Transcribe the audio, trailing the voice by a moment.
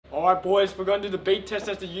Alright boys, we're going to do the beat test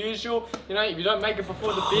as the usual. You know, if you don't make it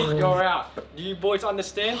before the beat, you're out. Do you boys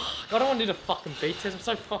understand? I don't want to do the fucking beat test. I'm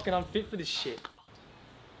so fucking unfit for this shit.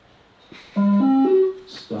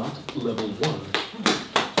 Start level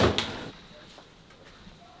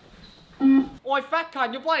 1. Oi, fat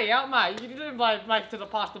cunt, you're bloody out, mate. You didn't make it to the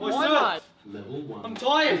past the Oi, line, sir. mate. Level 1. I'm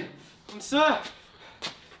tired. I'm sir.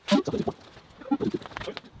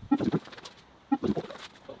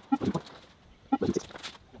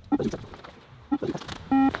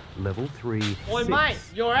 Level 3. Oi, mate,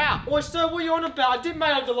 you're out. Oi, sir, what are you on about? I did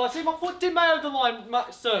make over the line. See, my foot did make over the line,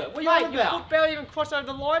 sir. What are you on about? Your foot barely even crossed over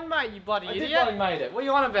the line, mate, you bloody idiot. I did barely made it. What are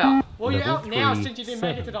you on about? Well, you're out now since you didn't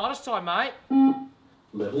make it to the other side, mate.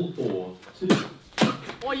 Level 4. 2.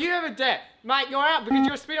 Oi, you have a debt. Mate, you're out because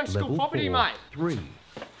you're a speed on school property, mate. 3.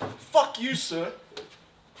 Fuck you, sir.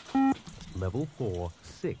 Level 4.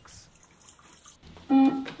 6.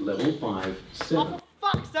 Level 5. 7. Oh, for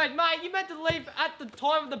fuck's sake, mate, you meant to leave at the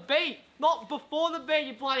time of the beat, not before the beat,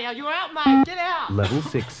 you bloody hell. You're out, mate. Get out. Level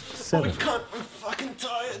 6. 7. I can't. I'm fucking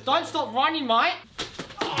tired. Don't stop running, mate.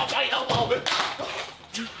 Oh, my elbow.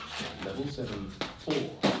 Level 7. 4.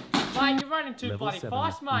 Mate, you're running too Level bloody 7,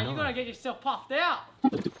 fast, mate. 9. You're gonna get yourself puffed out.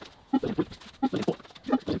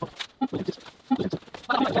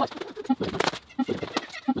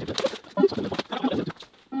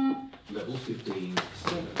 Level 15.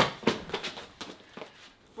 7.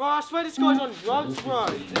 Bro, I swear this guy's on drugs, bro.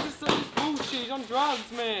 This is bullshit. He's on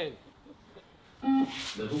drugs, man.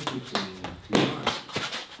 Level 15.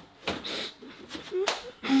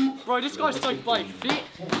 9. Bro, this guy's so bloody fit.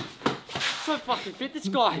 So fucking fit, this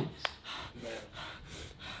guy.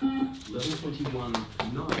 Level 21.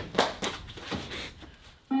 9.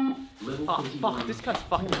 Level Oh, 21. fuck. This guy's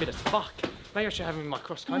fucking fit as fuck. Maybe I should have him in my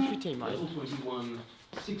cross-country team, mate. Level 21.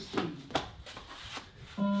 16.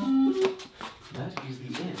 That is the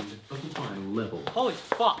end of the final level. Holy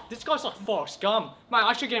fuck. This guy's like Forrest Gump. Mate,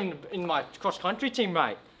 I should get him in my cross-country team,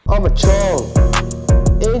 mate. I'm a troll.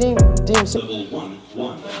 Eating dim sum. Level 1.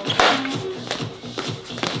 1.